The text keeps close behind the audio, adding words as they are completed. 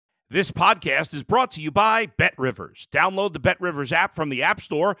This podcast is brought to you by BetRivers. Download the BetRivers app from the App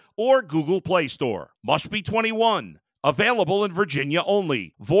Store or Google Play Store. Must be 21. Available in Virginia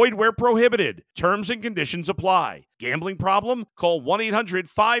only. Void where prohibited. Terms and conditions apply. Gambling problem? Call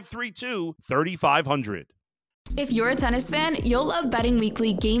 1-800-532-3500. If you're a tennis fan, you'll love Betting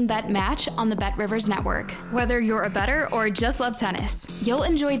Weekly Game Bet Match on the BetRivers Network. Whether you're a bettor or just love tennis, you'll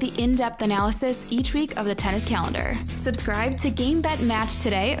enjoy the in-depth analysis each week of the tennis calendar. Subscribe to Game Bet Match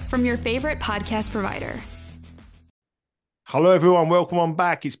today from your favorite podcast provider. Hello, everyone. Welcome on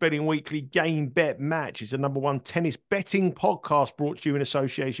back. It's Betting Weekly Game Bet Match. It's the #1 tennis betting podcast brought to you in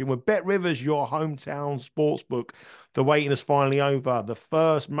association with BetRivers, your hometown sportsbook. The waiting is finally over. The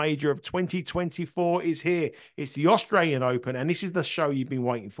first major of 2024 is here. It's the Australian Open, and this is the show you've been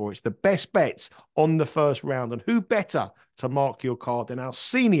waiting for. It's the best bets on the first round, and who better to mark your card than our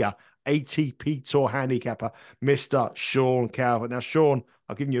senior ATP Tour handicapper, Mr. Sean Calvert. Now, Sean,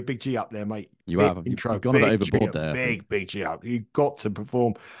 I've given you a big G up there, mate. You big have. Intro. You've gone a bit overboard there. Big G up. You've got to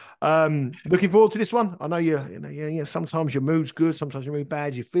perform. Looking forward to this one. I know you. Sometimes your mood's good. Sometimes your mood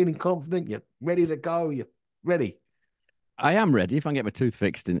bad. You're feeling confident. You're ready to go. You're ready. I am ready. If I can get my tooth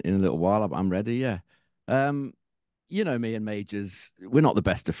fixed in a little while, I'm ready. Yeah. You know me and majors. We're not the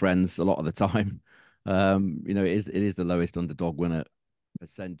best of friends a lot of the time. It is the lowest underdog winner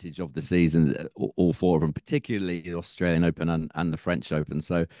percentage of the season, all four of them, particularly the Australian Open and the French Open.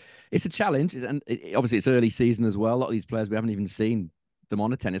 So it's a challenge, and obviously it's early season as well. A lot of these players, we haven't even seen them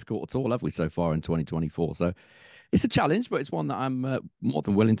on a tennis court at all, have we, so far in 2024? So it's a challenge, but it's one that I'm more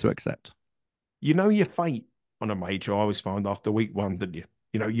than willing to accept. You know your fate on a major, I always find, after week one, didn't you?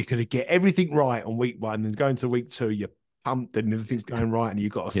 You know, you could get everything right on week one, and going to week two, you're pumped and everything's going right, and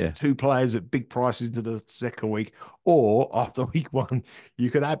you've got two players at big prices into the second week. Or after week one, you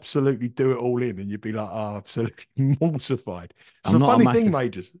could absolutely do it all in, and you'd be like, absolutely mortified. It's a funny thing,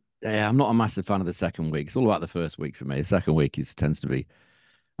 majors. Yeah, I'm not a massive fan of the second week. It's all about the first week for me. The second week tends to be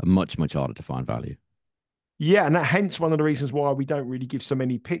a much harder to find value. Yeah, and hence one of the reasons why we don't really give so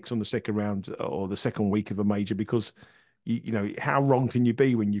many picks on the second round or the second week of a major, because you know, how wrong can you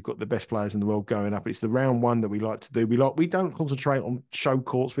be when you've got the best players in the world going up? It's the round one that we like to do. We don't concentrate on show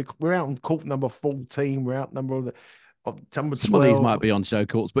courts. We're out on court number 14. We're out number number 12. Some of these might be on show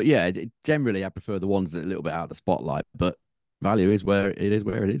courts, but yeah, generally I prefer the ones that are a little bit out of the spotlight. But value is where it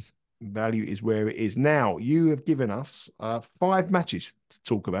is. Value is where it is. Now, you have given us 5 matches to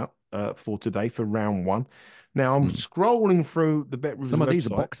talk about for today for round one. Now, I'm scrolling through the BetRivers website. Some of these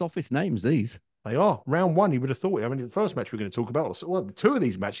are box office names, these. They are. Round one, you would have thought. I mean, the first match we're going to talk about, well, 2 of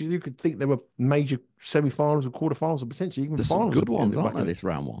these matches, you could think they were major semi-finals or quarterfinals or potentially even There's finals. Some good ones, aren't there, this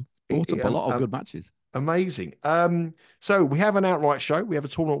round one? Brought up a lot of good matches. Amazing. So we have an outright show. We have a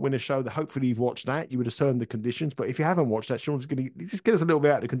tournament winner show that hopefully you've watched that. You would have turned the conditions. But if you haven't watched that, Sean's going to just get us a little bit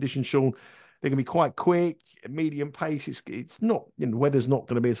out of the conditions, Sean. They're going to be quite quick, medium pace. It's not, the weather's not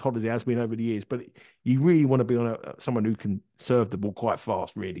going to be as hot as it has been over the years, but you really want to be on someone who can serve the ball quite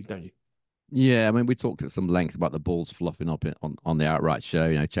fast, really, don't you? Yeah, I mean, we talked at some length about the balls fluffing up on the outright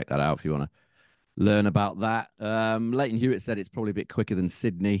show. Check that out if you want to learn about that. Leighton Hewitt said it's probably a bit quicker than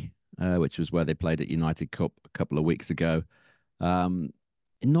Sydney, which was where they played at United Cup a couple of weeks ago. It's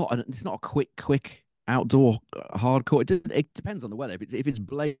not a quick outdoor hard court. It depends on the weather. If it's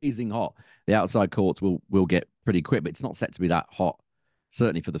blazing hot, the outside courts will get pretty quick, but it's not set to be that hot,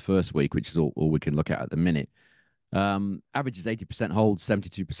 certainly for the first week, which is all we can look at the minute. Average is 80% hold,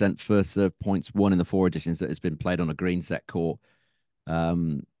 72% first serve points won in the 4 editions that has been played on a green set court.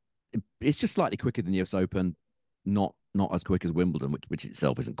 It's just slightly quicker than the US Open, not as quick as Wimbledon, which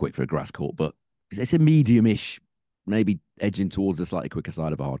itself isn't quick for a grass court, but it's a medium-ish, maybe edging towards the slightly quicker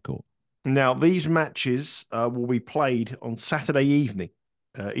side of a hard court. Now, these matches will be played on Saturday evening,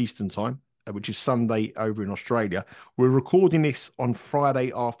 Eastern time, which is Sunday over in Australia. We're recording this on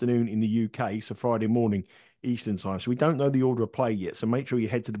Friday afternoon in the UK, so Friday morning Eastern time. So we don't know the order of play yet. So make sure you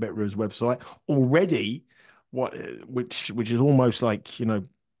head to the BetRivers website already, which is almost like,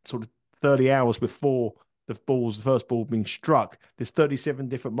 sort of 30 hours before the first ball being struck. There's 37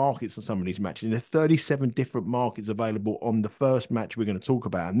 different markets on some of these matches, and there's 37 different markets available on the first match we're going to talk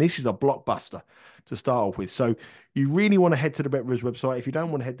about. And this is a blockbuster to start off with. So you really want to head to the BetRivers website. If you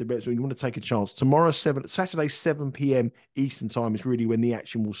don't want to head to BetRivers, you want to take a chance. Saturday, 7 p.m. Eastern time is really when the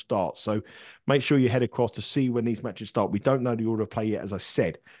action will start. So make sure you head across to see when these matches start. We don't know the order of play yet, as I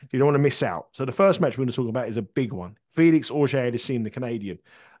said. You don't want to miss out. So the first match we're going to talk about is a big one. Felix Auger-Aliassime, the Canadian,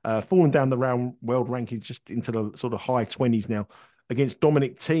 falling down the world rankings just into the sort of high 20s now. against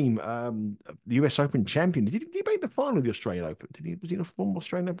Dominic Thiem, the US Open champion. Did he make the final of the Australian Open? Was he in a former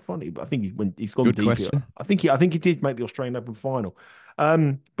Australian Open final? I think he's gone Good deep here. question. I think he did make the Australian Open final.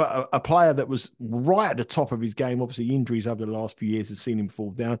 But a player that was right at the top of his game. Obviously, injuries over the last few years has seen him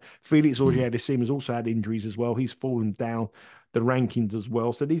fall down. Felix Auger-Aliassime has also had injuries as well. He's fallen down the rankings as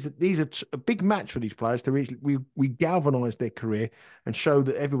well. So these are a big match for these players to really we galvanise their career and show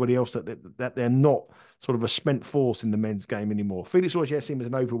that everybody else that they're not sort of a spent force in the men's game anymore. Felix Auger-Aliassime is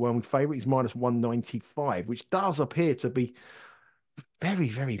an overwhelming favourite. He's minus 195, which does appear to be very,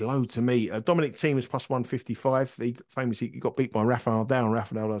 very low to me. Dominic Thiem is plus 155. He famously got beat by Rafael Nadal.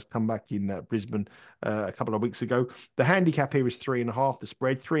 Rafael Nadal has come back in Brisbane a couple of weeks ago. The handicap here is 3.5. The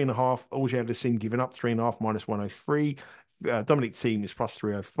spread 3.5. Auger-Aliassime giving up 3.5 minus 103. Dominic Thiem is plus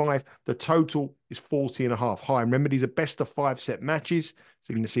 305. The total is 40.5 high. Remember, these are best of 5 set matches.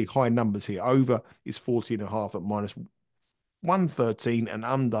 So you're going to see high numbers here. Over is 40.5 at minus 113 and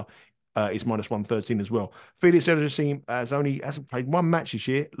under is minus 113 as well. Felix Auger-Aliassime hasn't played one match this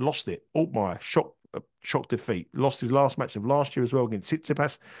year, lost it. Altmaier, shock defeat. Lost his last match of last year as well against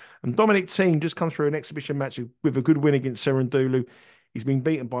Tsitsipas. And Dominic Thiem just comes through an exhibition match with a good win against Serendulu. He's been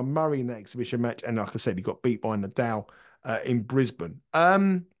beaten by Murray in that exhibition match. And like I said, he got beat by Nadal in Brisbane.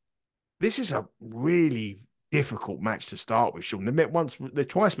 This is a really difficult match to start with, Sean. They met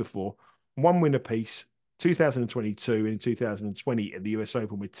twice before, one win apiece. 2022 and 2020 at the US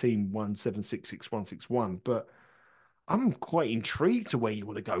Open with Thiem 1-7-6-6-1-6-1. But I'm quite intrigued to where you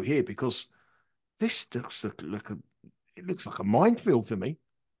want to go here because this looks like a minefield to me.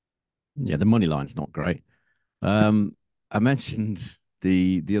 Yeah, the money line's not great. I mentioned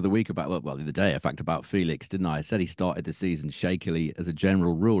the other week about the other day, in fact, about Felix, didn't I? I said he started the season shakily as a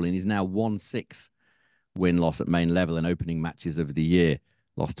general rule, and he's now 1-6 win-loss at main level in opening matches over the year.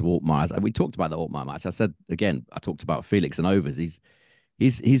 Lost to Altmaier. We talked about the Altmaier match. I talked about Felix and overs. He's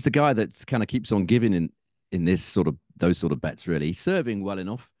the guy that kind of keeps on giving in those sort of bets. Really, he's serving well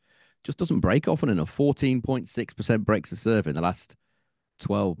enough, just doesn't break often enough. 14.6% breaks a serve in the last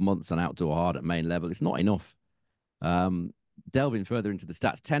 12 months on outdoor hard at main level. It's not enough. Delving further into the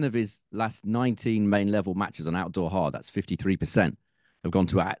stats, 10 of his last 19 main level matches on outdoor hard, that's 53%, have gone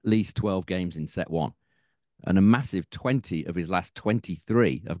to at least 12 games in set one. And a massive 20 of his last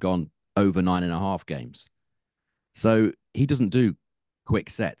 23 have gone over 9.5 games. So he doesn't do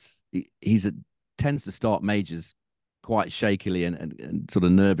quick sets. He tends to start majors quite shakily and sort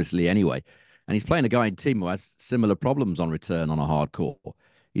of nervously anyway. And he's playing a guy in Thiem who has similar problems on return on a hard court.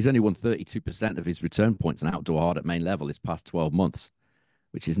 He's only won 32% of his return points on outdoor hard at main level this past 12 months,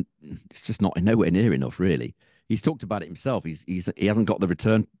 which is it's just nowhere near enough, really. He's talked about it himself. He hasn't got the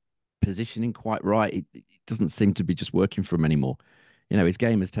return positioning quite right. It doesn't seem to be just working for him anymore. His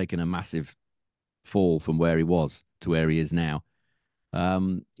game has taken a massive fall from where he was to where he is now.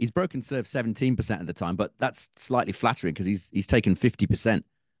 He's broken serve 17% of the time, but that's slightly flattering because he's taken 50%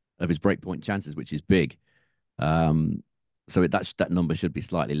 of his breakpoint chances, which is big. So that number should be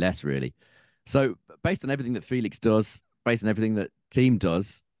slightly less, really. So based on everything that Felix does, based on everything that Thiem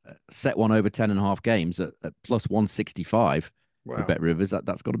does, set one over 10.5 games at plus 165. Wow. The Bet Rivers,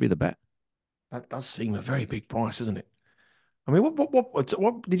 that's got to be the bet. That does seem a very big price, isn't it? I mean,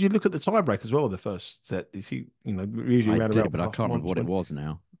 what did you look at the tiebreak as well? The first set, is he, usually around about, but I can't remember what it was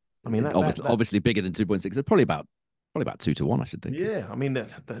now. I mean, obviously bigger than 2.6. It's probably about 2-1, I should think. Yeah, I mean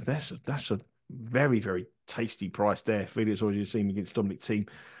that's a very, very tasty price there. Felix Auger-Aliassime against Dominic Thiem,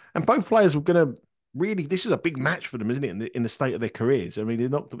 and both players are going to really. This is a big match for them, isn't it? In the state of their careers. I mean, they're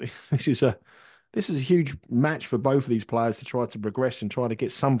not. This is a huge match for both of these players to try to progress and try to get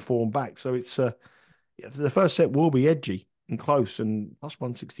some form back. So it's the first set will be edgy and close, and plus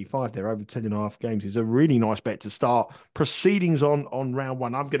 165 there over 10.5 games is a really nice bet to start proceedings on round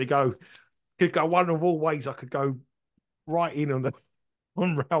one. I'm going to could go one of all ways. I could go right in on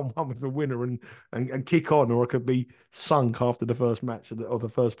round one with the winner and kick on, or I could be sunk after the first match of the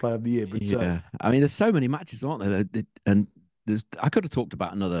first play of the year. But yeah, I mean, there's so many matches, aren't there? And I could have talked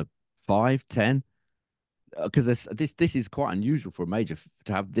about another 5, 10, because this is quite unusual for a major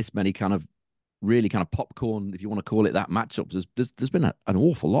to have this many kind of really kind of popcorn, if you want to call it that, matchups. There's been an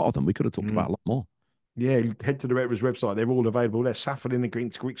awful lot of them. We could have talked about a lot more. Yeah, head to the Bet Rivers website. They're all available there. Safadin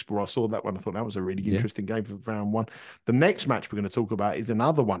against Griekspoor. I saw that one. I thought that was a really interesting game for round one. The next match we're going to talk about is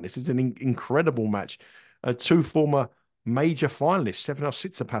another one. This is an incredible match. Two former major finalists, Stefanos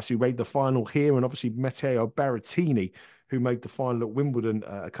Tsitsipas, who made the final here, and obviously Matteo Berrettini, who made the final at Wimbledon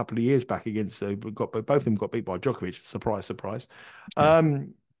a couple of years back against. Both of them got beat by Djokovic. Surprise, surprise.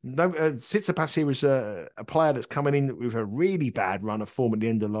 Tsitsipas here is a player that's coming in with a really bad run of form at the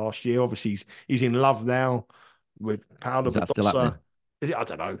end of last year. Obviously, he's in love now with Paolo Is that still happening? Badosa. Is it? I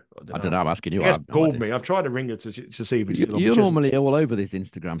don't know. I don't know. I'm asking you. He I hasn't have no called idea. me. I've tried to ring her to see if it's still on. You're normally all over this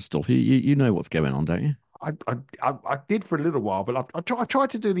Instagram stuff. You know what's going on, don't you? I did for a little while, but I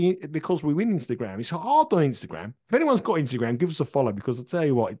tried to do because we win Instagram. It's hard on Instagram. If anyone's got Instagram, give us a follow because I tell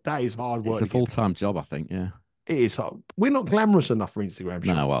you what, that is hard work. It's a full-time job, I think. Yeah, it is hard. We're not glamorous enough for Instagram.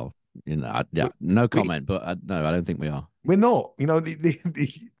 No, Sean. well, no comment, but no, I don't think we are. We're not. You know, to be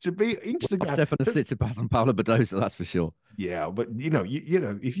Instagram. Well, Stefano Tsitsipas and Paolo Badosa, that's for sure. Yeah, but you know,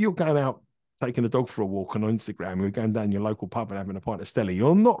 if you're going out taking a dog for a walk on Instagram, you're going down your local pub and having a pint of Stella,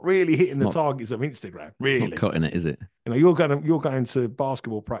 you're not really hitting the targets of Instagram. Really, it's not cutting it, is it? You know, you're going to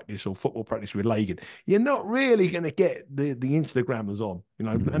basketball practice or football practice with Lagan. You're not really going to get the Instagrammers on. You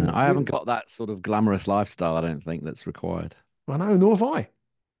know, and I haven't got that sort of glamorous lifestyle. I don't think that's required. I know, nor have I.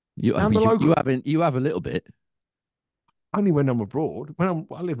 You have a little bit. Only when I'm abroad.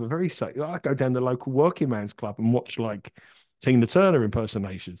 I live a very safe. I go down the local working man's club and watch like Tina Turner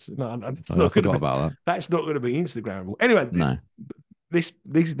impersonations. No, I forgot about that. That's not going to be Instagrammable. Anyway, no. These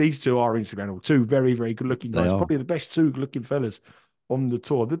two are Instagrammable. Two very, very good looking guys. Probably the best two good looking fellas on the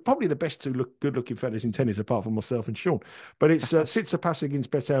tour. They're probably the best two good looking fellas in tennis, apart from myself and Sean. But it's Tsitsipas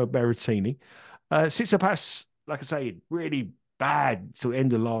against Matteo Berrettini. Tsitsipas, like I say, really bad till the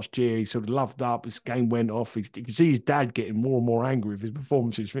end of last year. He sort of loved up. His game went off. You can see his dad getting more and more angry with his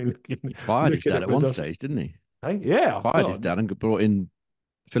performances. He fired his dad at one stage, didn't he? Hey, yeah. Fired his dad and brought in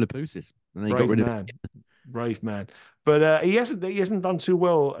Philippoussis. And then he got rid of him. Brave man. But he hasn't done too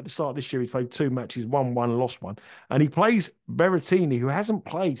well at the start of this year. He's played 2 matches, won one, lost one. And he plays Berrettini, who hasn't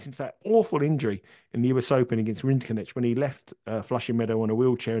played since that awful injury in the US Open against Rinkonec when he left Flushing Meadow on a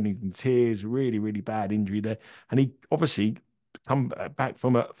wheelchair and he's in tears. Really, really bad injury there. And he obviously come back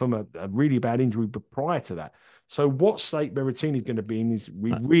from a really bad injury but prior to that. So what state Berrettini is going to be in is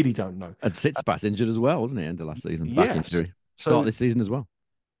we really don't know. And Tsitsipas injured as well, wasn't he, end of last season? Back injury. Start this season as well.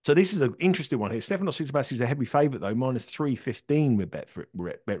 So this is an interesting one here. Stefano Tsitsipas is a heavy favourite though, minus 315 with Bet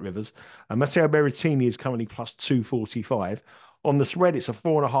Rivers. And Matteo Berrettini is currently plus 245. On the spread, it's a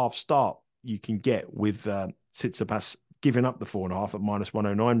 4.5 start you can get with Tsitsipas giving up the 4.5 at minus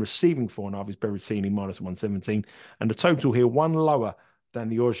 109. Receiving 4.5 is Berrettini minus 117. And the total here, one lower than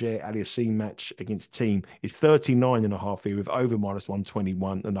the Auger-Aliassime match against Team is 39.5 here with over minus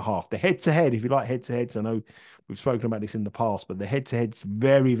 121.5. The head-to-head, if you like head-to-heads, I know we've spoken about this in the past, but the head-to-head's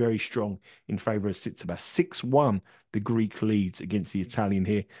very, very strong in favour of Tsitsipas. 6-1, the Greek leads against the Italian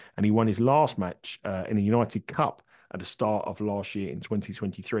here. And he won his last match in the United Cup at the start of last year in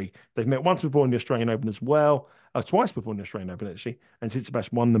 2023. They've met once before in the Australian Open as well, twice before in the Australian Open, actually, and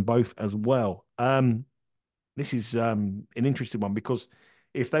Tsitsipas won them both as well. This is an interesting one because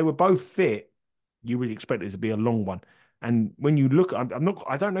if they were both fit, you would expect it to be a long one. And when you look, I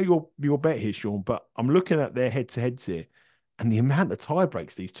don't know your bet here, Sean, but I'm looking at their head-to-heads here, and the amount of tie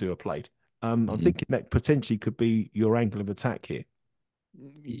breaks these two have played. I'm thinking that potentially could be your angle of attack here.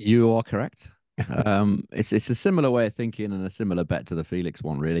 You are correct. It's a similar way of thinking and a similar bet to the Felix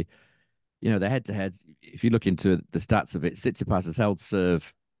one, really. You know, the head-to-heads. If you look into the stats of it, Tsitsipas has held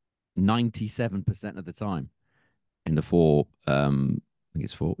serve 97% of the time in the four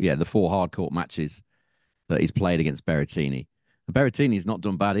the 4 hard court matches that he's played against Berrettini. Berrettini's not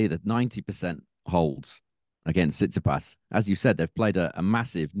done bad either. 90% holds against Tsitsipas. As you said, they've played a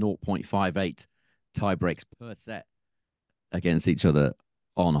massive 0.58 tie breaks per set against each other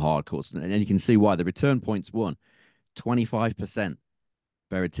on hard courts. And you can see why. The return points won 25%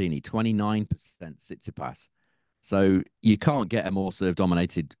 Berrettini, 29% Tsitsipas. So you can't get a more serve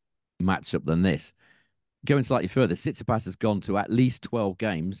dominated matchup than this. Going slightly further, Tsitsipas has gone to at least 12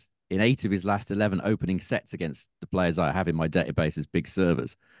 games in 8 of his last 11 opening sets against the players I have in my database as big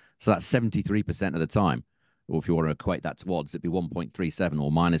servers. So that's 73% of the time. Or if you want to equate that to odds, it'd be 1.37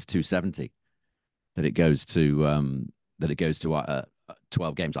 or minus 270 that it goes to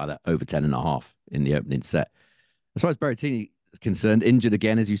 12 games, either over 10.5 in the opening set. As far as Berrettini is concerned, injured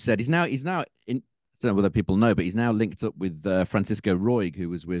again, as you said, he's now in. I don't know whether people know, but he's now linked up with Francisco Roig, who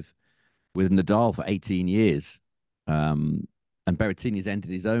was with Nadal for 18 years. And Berrettini's ended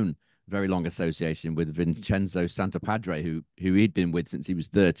his own very long association with Vincenzo Santapadre, who he'd been with since he was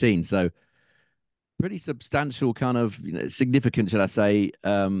 13. So pretty substantial kind of, significant, should I say,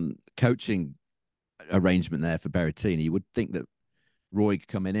 coaching arrangement there for Berrettini. You would think that Roig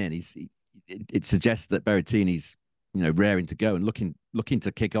coming in, it suggests that Berrettini's, raring to go and looking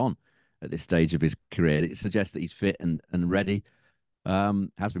to kick on at this stage of his career. It suggests that he's fit and ready.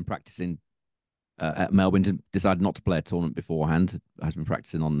 Has been practicing at Melbourne, decided not to play a tournament beforehand, has been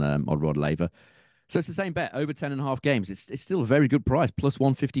practicing on Rod Laver. So it's the same bet over 10.5 games. It's still a very good price, plus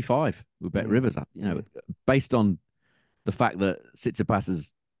 155 with Bet Rivers. Based on the fact that Tsitsipas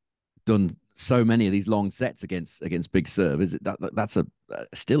has done so many of these long sets against big serve, that's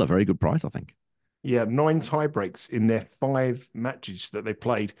still a very good price, I think. Yeah, 9 tie breaks in their 5 matches that they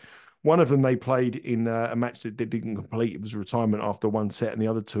played. One of them they played in a match that they didn't complete. It was a retirement after 1 set, and the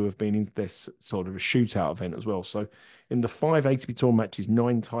other 2 have been in this sort of a shootout event as well. So in the 5 ATP Tour matches,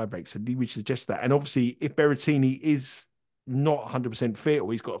 9 tie breaks, which suggests that. And obviously, if Berrettini is not 100% fit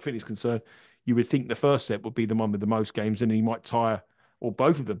or he's got a fitness concern, you would think the first set would be the one with the most games, and he might tire, or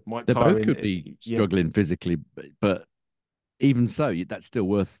both of them might tire. They both could be struggling physically, but even so, that's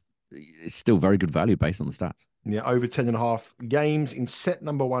still it's still very good value based on the stats. Yeah, over 10.5 games in set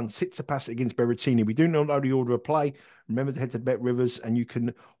number 1, Tsitsipas against Berrettini. We do not know the order of play. Remember to head to Bet Rivers, and you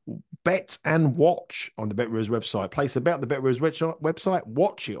can bet and watch on the Bet Rivers website. Place a bet on the Bet Rivers website.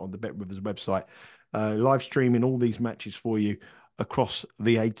 Watch it on the Bet Rivers website. Live streaming all these matches for you across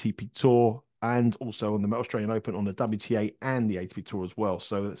the ATP Tour and also on the Australian Open, on the WTA and the ATP Tour as well.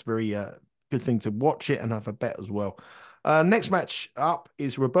 So that's very good thing to watch it and have a bet as well. Next match up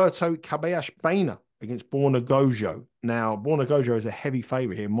is Roberto Caballas-Baena against Borna Gojo. Now, Borna Gojo is a heavy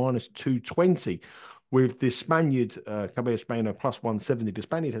favourite here, minus 220, with the Spaniard Caballas-Baena plus 170. The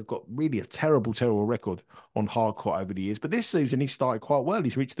Spaniard has got really a terrible record on hard court over the years, but this season he started quite well.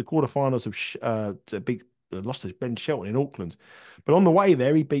 He's reached the quarterfinals of lost to Ben Shelton in Auckland, but on the way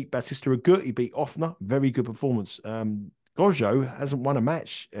there he beat Batista Agut, he beat Offner. Very good performance. Gojo hasn't won a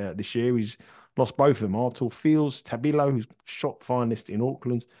match this year. He's lost both of them. Artur Fields, Tabilo, who's shot finalist in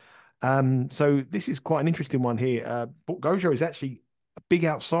Auckland. So this is quite an interesting one here. Gojo is actually a big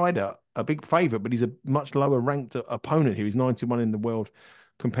outsider, a big favourite, but he's a much lower ranked opponent here. He's 91 in the world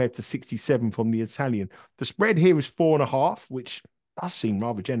compared to 67 from the Italian. The spread here is 4.5, which does seem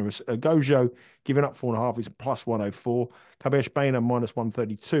rather generous. Gojo giving up 4.5 is plus 104. Caballas-Baena minus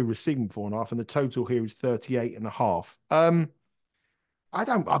 132, receiving 4.5, and the total here is 38.5.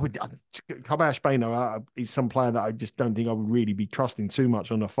 Caballas-Baena is some player that I just don't think I would really be trusting too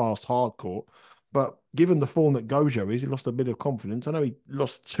much on a fast hard court. But given the form that Gojo is, he lost a bit of confidence. I know he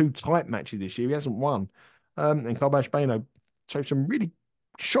lost 2 tight matches this year. He hasn't won. And Caballas-Baena showed some really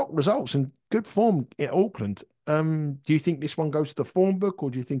shock results and good form in Auckland. Do you think this one goes to the form book, or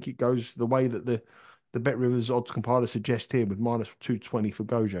do you think it goes the way that the Bet Rivers odds compiler suggests here with minus 220 for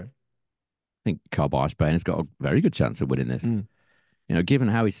Gojo? I think Caballas-Baena's got a very good chance of winning this. Given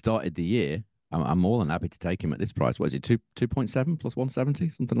how he started the year, I'm more than happy to take him at this price. What is it, 2.7 plus 170,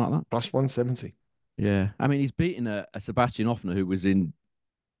 something like that? Plus 170. Yeah. I mean, he's beaten a Sebastian Offner who was in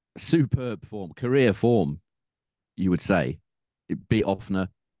superb form, career form, you would say. He beat Offner,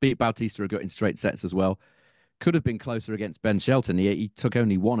 beat Bautista Agut in straight sets as well. Could have been closer against Ben Shelton. He took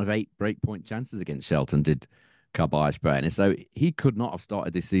only 1 of 8 breakpoint chances against Shelton, did Caballas-Baena. So he could not have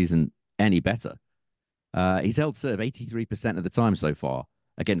started this season any better. He's held serve 83% of the time so far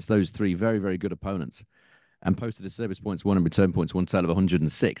against those 3 very, very good opponents and posted a service points won and return points won total of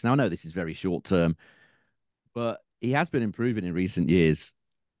 106. Now, I know this is very short term, but he has been improving in recent years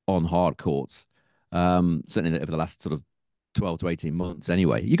on hard courts, certainly over the last sort of 12 to 18 months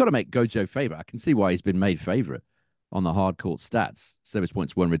anyway. You got to make Gojo favourite. I can see why he's been made favourite on the hard court stats. Service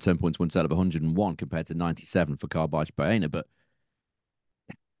points won, return points won total of 101 compared to 97 for Caballas-Baena, but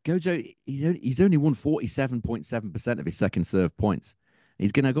Gojo, he's only won 47.7% of his second serve points.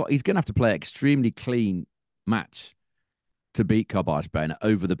 He's gonna have to play an extremely clean match to beat Caballas-Baena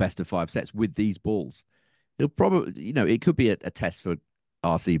over the best of 5 sets with these balls. He'll probably, it could be a test for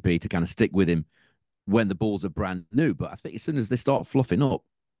RCB to kind of stick with him when the balls are brand new. But I think as soon as they start fluffing up,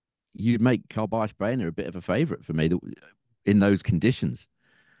 you make Caballas-Baena a bit of a favourite for me in those conditions.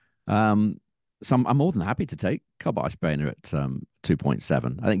 So I'm more than happy to take Caballas-Baena at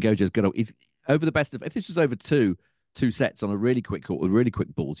 2.7. I think Gojo's he's over the best of. If this was over two sets on a really quick court with really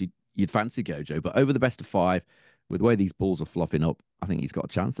quick balls, you'd fancy Gojo. But over the best of 5, with the way these balls are fluffing up, I think he's got a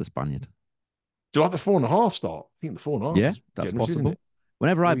chance, the Spaniard. Do you like the 4.5 start? I think the 4.5. Yeah, that's possible.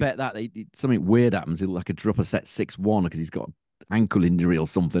 Whenever I bet that, something weird happens. He'll drop a set 6-1 because he's got ankle injury or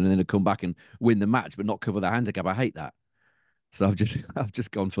something, and then he'll come back and win the match, but not cover the handicap. I hate that. So I've just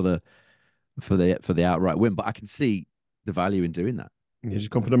gone for the outright win, but I can see the value in doing that. You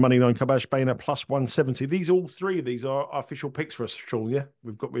just gone for the money line. Caballas-Baena plus 170. All 3 of these are official picks for us, Sean. Yeah,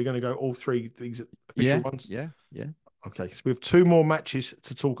 we're going to go all 3 these official ones. Yeah. Okay, so we have 2 more matches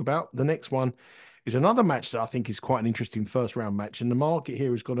to talk about. The next one is another match that I think is quite an interesting first round match, and the market here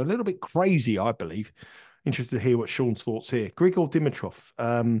has gone a little bit crazy, I believe. Interested to hear what Sean's thoughts here. Grigor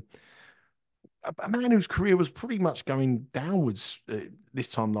Dimitrov. a man whose career was pretty much going downwards this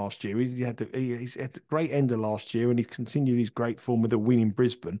time last year. He's had a great end of last year, and he's continued his great form with a win in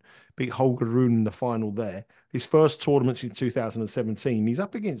Brisbane, beat Holger Rune in the final there. His first tournament since 2017. He's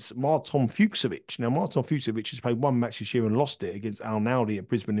up against Marton Fucsovics. Now, Marton Fucsovics has played one match this year and lost it against Al Naudi at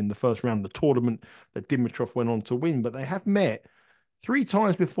Brisbane in the first round of the tournament that Dimitrov went on to win. But they have met 3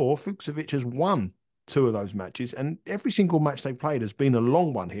 times before. Fucsovics has won 2 of those matches, and every single match they've played has been a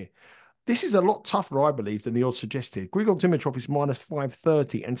long one here. This is a lot tougher, I believe, than the odds suggested. Grigor Dimitrov is minus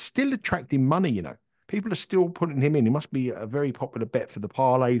 530 and still attracting money, People are still putting him in. He must be a very popular bet for the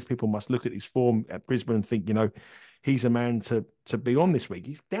parlays. People must look at his form at Brisbane and think, he's a man to be on this week.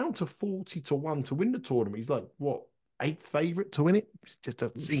 He's down to 40-1 to win the tournament. He's like, what, 8th favourite to win it? It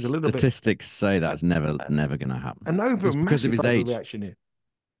just seems a little bit... Statistics say that's never going to happen. Because of his age. Overreaction here.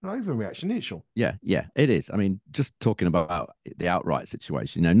 Overreaction, is Sean? Yeah, it is. I mean, just talking about the outright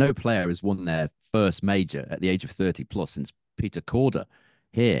situation, no player has won their first major at the age of 30 plus since Peter Korda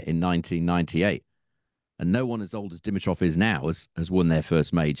here in 1998. And no one as old as Dimitrov is now has won their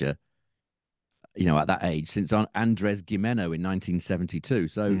first major, at that age since Andres Gimeno in 1972.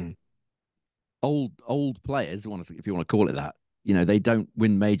 So old players, if you want to call it that, they don't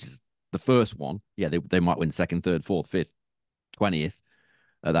win majors. The first one, they might win second, third, fourth, fifth, 20th.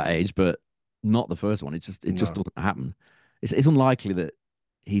 At that age, but not the first one. It just doesn't happen. It's unlikely that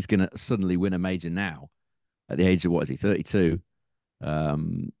he's going to suddenly win a major now at the age of, what is he, 32,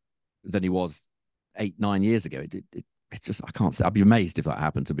 than he was 8-9 years ago. It's just, I can't say. I'd be amazed if that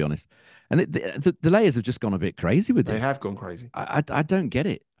happened, to be honest. And the layers have just gone a bit crazy with this. They have gone crazy. I don't get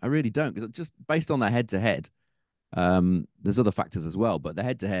it. I really don't. Because just based on their head-to-head, there's other factors as well, but the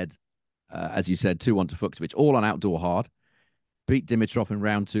head-to-head, as you said, 2-1 to Fucsovics, all on outdoor hard. Beat Dimitrov in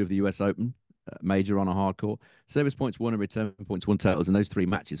round 2 of the US Open, major on a hard court. Service points won and return points won totals in those 3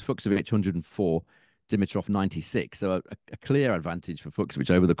 matches. Fucsovics 104, Dimitrov 96. So a clear advantage for Fucsovics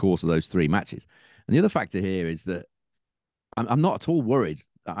over the course of those 3 matches. And the other factor here is that I'm not at all worried.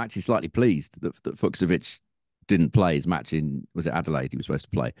 I'm actually slightly pleased that Fucsovics didn't play his match in, was it Adelaide he was supposed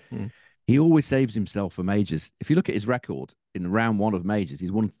to play? He always saves himself for majors. If you look at his record in round 1 of majors,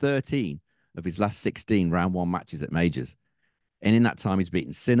 he's won 13 of his last 16 round 1 matches at majors. And in that time, he's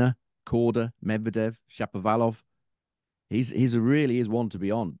beaten Sinner, Korda, Medvedev, Shapovalov. He's really is one to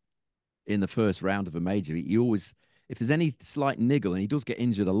be on in the first round of a major. He always, if there's any slight niggle, and he does get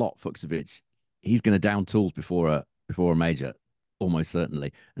injured a lot, Fucsovics, he's going to down tools before a major, almost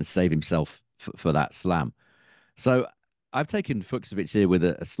certainly, and save himself for that slam. So I've taken Fucsovics here with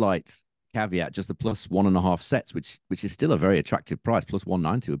a slight caveat, just the plus 1.5 sets, which is still a very attractive price, plus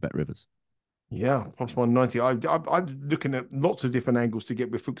 190 with Bet Rivers. Yeah, plus 190. I'm looking at lots of different angles to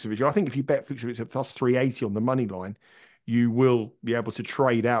get with Fucsovics. I think if you bet Fucsovics at plus 380 on the money line, you will be able to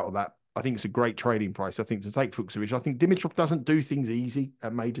trade out of that. I think it's a great trading price. I think to take Fucsovics. I think Dimitrov doesn't do things easy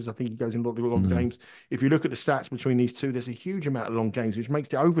at majors. I think he goes in a lot of long games. If you look at the stats between these two, there's a huge amount of long games, which makes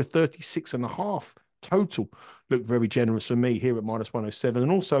it over 36.5 total. Look very generous for me here at minus 107.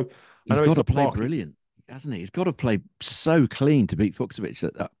 And also, he's got to play brilliant, hasn't he? He's got to play so clean to beat Fucsovics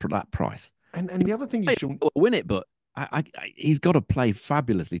at that price. And the other thing is, Sean, win it, but he's got to play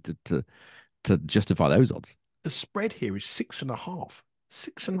fabulously to justify those odds. The spread here is 6.5.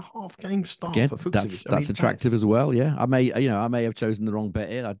 6.5 game start Again, for Fucsovics. That's attractive as well. Yeah, I may have chosen the wrong bet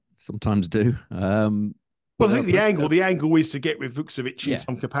here. I sometimes do. Well, I think the angle is to get with Fucsovics in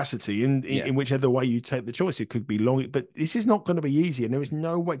some capacity, in whichever way you take the choice. It could be long, but this is not going to be easy, and there is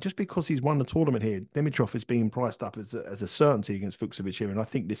no way. Just because he's won the tournament here, Dimitrov is being priced up as a certainty against Fucsovics here, and I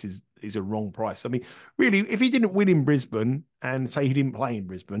think this is a wrong price. I mean, really, if he didn't win in Brisbane and say he didn't play in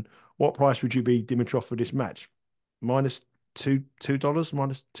Brisbane, what price would you be Dimitrov for this match? Minus $2,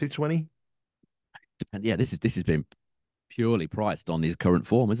 minus 220. Yeah, this has been purely priced on his current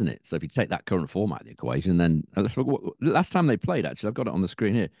form, isn't it? So if you take that current form out of the equation, then last time they played, actually, I've got it on the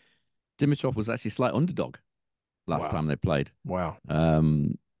screen here. Dimitrov was actually a slight underdog last time they played. Wow.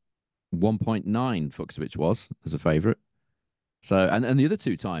 1.9 Fucsovics was as a favourite. So and the other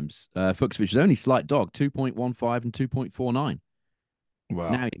 2 times, Fucsovics was only slight dog, 2.15 and 2.49. Wow.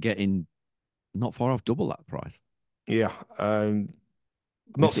 Now you're getting not far off double that price. Yeah. I'm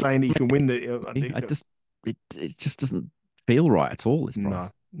not saying he can win it just doesn't feel right at all, this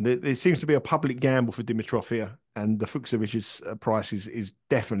price. No. There seems to be a public gamble for Dimitrov here, and the Fucsovics price is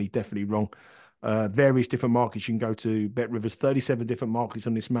definitely wrong. Various different markets you can go to. Bet Rivers, 37 different markets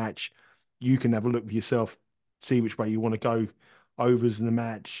on this match. You can have a look for yourself, see which way you want to go. Overs in the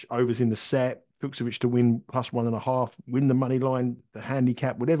match, overs in the set, Fucsovics to win plus 1.5, win the money line, the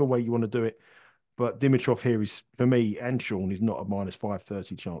handicap, whatever way you want to do it. But Dimitrov here is, for me and Sean, is not a minus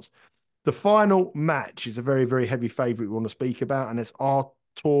 530 chance. The final match is a very, very heavy favourite we want to speak about, and it's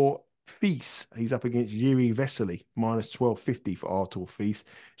Artur Fils. He's up against Jiri Vesely, minus 12.50 for Artur Fils.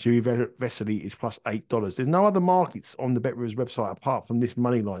 Jiri Vesely is plus $8. There's no other markets on the BetRivers website apart from this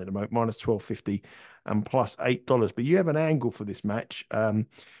money line at the moment, minus 12.50 and plus $8. But you have an angle for this match.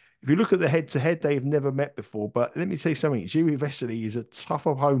 If you look at the head-to-head, they've never met before. But let me tell you something. Jiri Vesely is a tough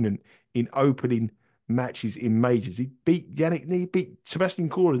opponent in opening matches in majors. He beat Sebastian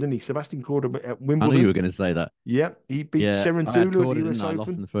Korda, didn't he? Sebastian Korda at Wimbledon. I knew you were going to say that. Yeah, he beat Serendulu at the US Open. I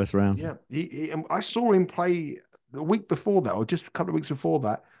lost in the first round. Yeah, I saw him play the week before that, or just a couple of weeks before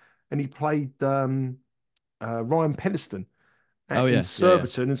that, and he played Ryan Pedeston in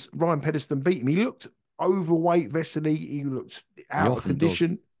Surbiton, and Ryan Pedeston beat him. He looked overweight, Vesely. He looked out of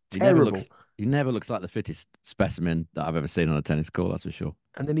condition. Terrible. He never looks like the fittest specimen that I've ever seen on a tennis court, that's for sure.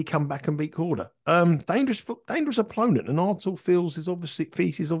 And then he come back and beat Korda. Dangerous opponent. And Artur Fils is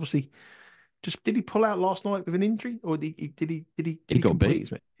obviously just, did he pull out last night with an injury, or did he got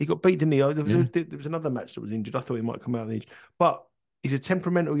beat? He got beat, didn't he? There was another match that was injured. I thought he might come out of the injury, but he's a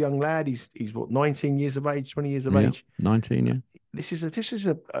temperamental young lad. He's what, 19 years of age, 20 years of age. 19, yeah. This is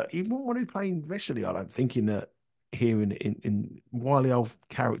he won't want to be playing Vesely, I don't think, here in wily old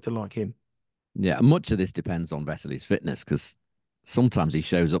character like him. Yeah, much of this depends on Vesely's fitness, because sometimes he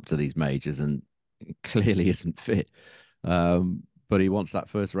shows up to these majors and clearly isn't fit. But he wants that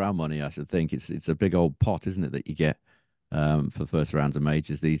first round money, I should think. It's a big old pot, isn't it, that you get for the first rounds of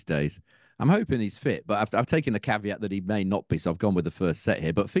majors these days. I'm hoping he's fit, but I've taken the caveat that he may not be, so I've gone with the first set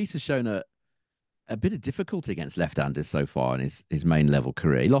here. But Fils has shown a bit of difficulty against left-handers so far in his main level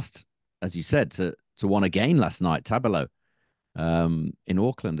career. He lost, as you said, to one again last night, Tabilo, in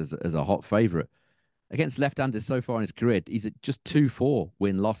Auckland as a hot favourite. Against left-handers so far in his career, he's at just 2-4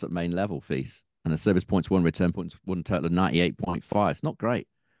 win-loss at main level, Fils, and a service points won, return points won total of 98.5. It's not great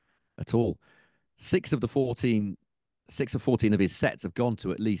at all. 6 of 14 of his sets have gone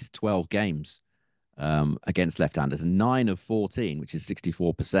to at least 12 games against left-handers, and 9 of 14, which is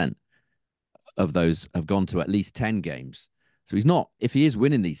 64% of those, have gone to at least 10 games. So he's not, if he is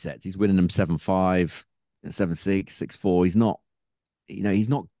winning these sets, he's winning them 7-5, 7-6, 6-4. He's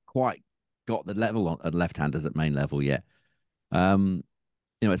not quite got the level on left-handers at main level yet. A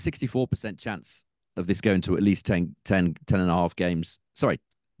 64% chance of this going to at least 10 and a half games. Sorry,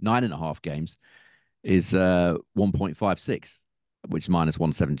 9.5 games is 1.56, which is minus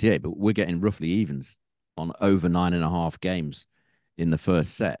 178. But we're getting roughly evens on over 9.5 games in the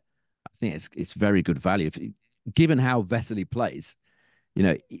first set. I think it's very good value. Given how Vesely plays,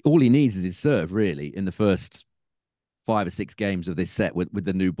 all he needs is his serve, really, in the first 5 or 6 games of this set with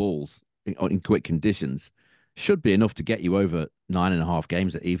the new balls in quick conditions. Should be enough to get you over 9.5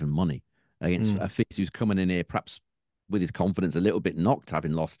 games at even money against a Fils who's coming in here perhaps with his confidence a little bit knocked,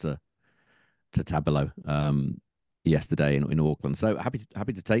 having lost to Tabilo yesterday in Auckland. So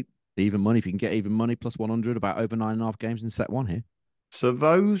happy to take the even money if you can get even money plus 100 about over 9.5 games in set 1 here. So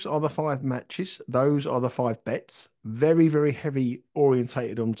those are the 5 matches. Those are the 5 bets. Very, very heavy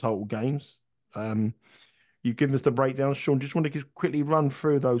orientated on total games. You've given us the breakdown, Sean. Just want to quickly run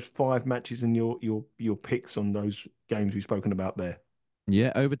through those 5 matches and your picks on those games we've spoken about there.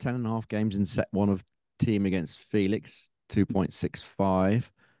 Yeah, over 10.5 games in set 1 of Thiem against Felix, 2.65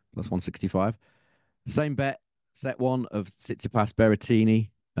 plus 165. Same bet, set 1 of Tsitsipas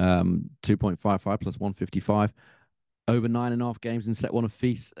Berrettini, 2.55 plus 155. Over 9.5 games in set 1 of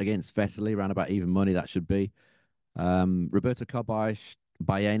Fils against Vesely, around about even money that should be. Roberto Carballes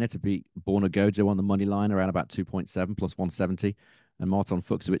Baena to beat Borna Gojo on the money line, around about 2.7 plus 170. And Marton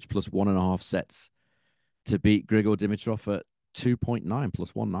Fucsovics plus 1.5 sets to beat Grigor Dimitrov at 2.9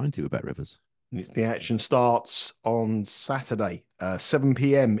 plus 190 with BetRivers. The action starts on Saturday, 7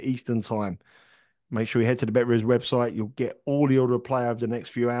 p.m. Eastern time. Make sure you head to the BetRivers website. You'll get all the order of play over the next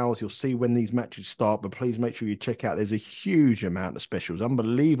few hours. You'll see when these matches start, but please make sure you check out. There's a huge amount of specials,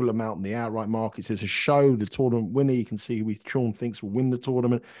 unbelievable amount in the outright markets. There's a show, the tournament winner. You can see who Sean thinks will win the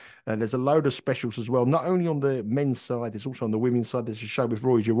tournament. There's a load of specials as well, not only on the men's side, there's also on the women's side. There's a show with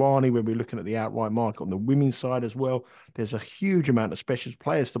Roy Giovanni where we're looking at the outright market on the women's side as well. There's a huge amount of specials,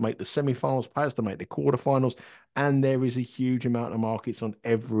 players to make the semi-finals, players to make the quarterfinals, and there is a huge amount of markets on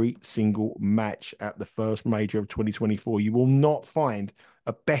every single match at the first major of 2024. You will not find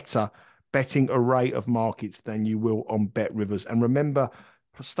a better betting array of markets than you will on BetRivers. And remember,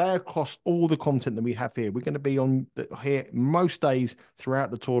 stay across all the content that we have here. We're going to be on here most days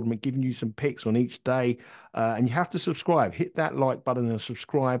throughout the tournament, giving you some picks on each day. And you have to subscribe. Hit that like button and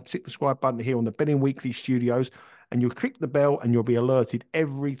subscribe. Click the subscribe button here on the Betting Weekly Studios. And you'll click the bell and you'll be alerted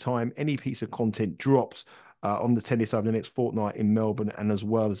every time any piece of content drops on the tennis over the next fortnight in Melbourne, and as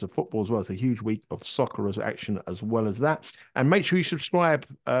well as the football as well. It's a huge week of soccer as action as well as that. And make sure you subscribe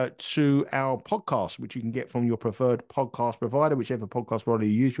to our podcast, which you can get from your preferred podcast provider, whichever podcast provider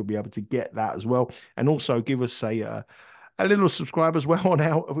you use, you'll be able to get that as well. And also give us a little subscribe as well on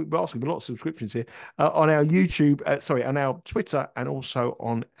our, we're asking a lot of subscriptions here, on our YouTube, on our Twitter, and also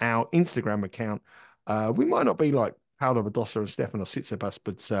on our Instagram account. We might not be like Paolo Badosa and Stefano Tsitsipas,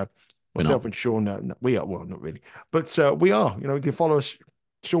 but myself and Sean, we are, well, not really, but we are, you can follow us.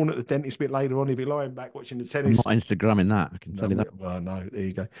 Sean at the dentist a bit later on, he'll be lying back watching the tennis. I'm not Instagramming that, I can tell you that. Well, no, there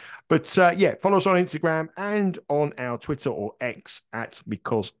you go. But follow us on Instagram and on our Twitter or X at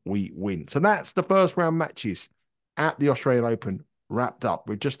Because We Win. So that's the first round matches at the Australian Open wrapped up.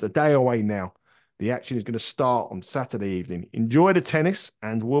 We're just a day away now. The action is going to start on Saturday evening. Enjoy the tennis,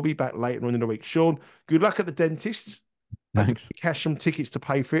 and we'll be back later on in the week. Sean, good luck at the dentist. Thanks. Cash some tickets to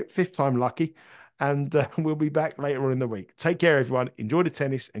pay for it. 5th time lucky. And we'll be back later on in the week. Take care, everyone. Enjoy the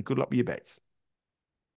tennis, and good luck with your bets.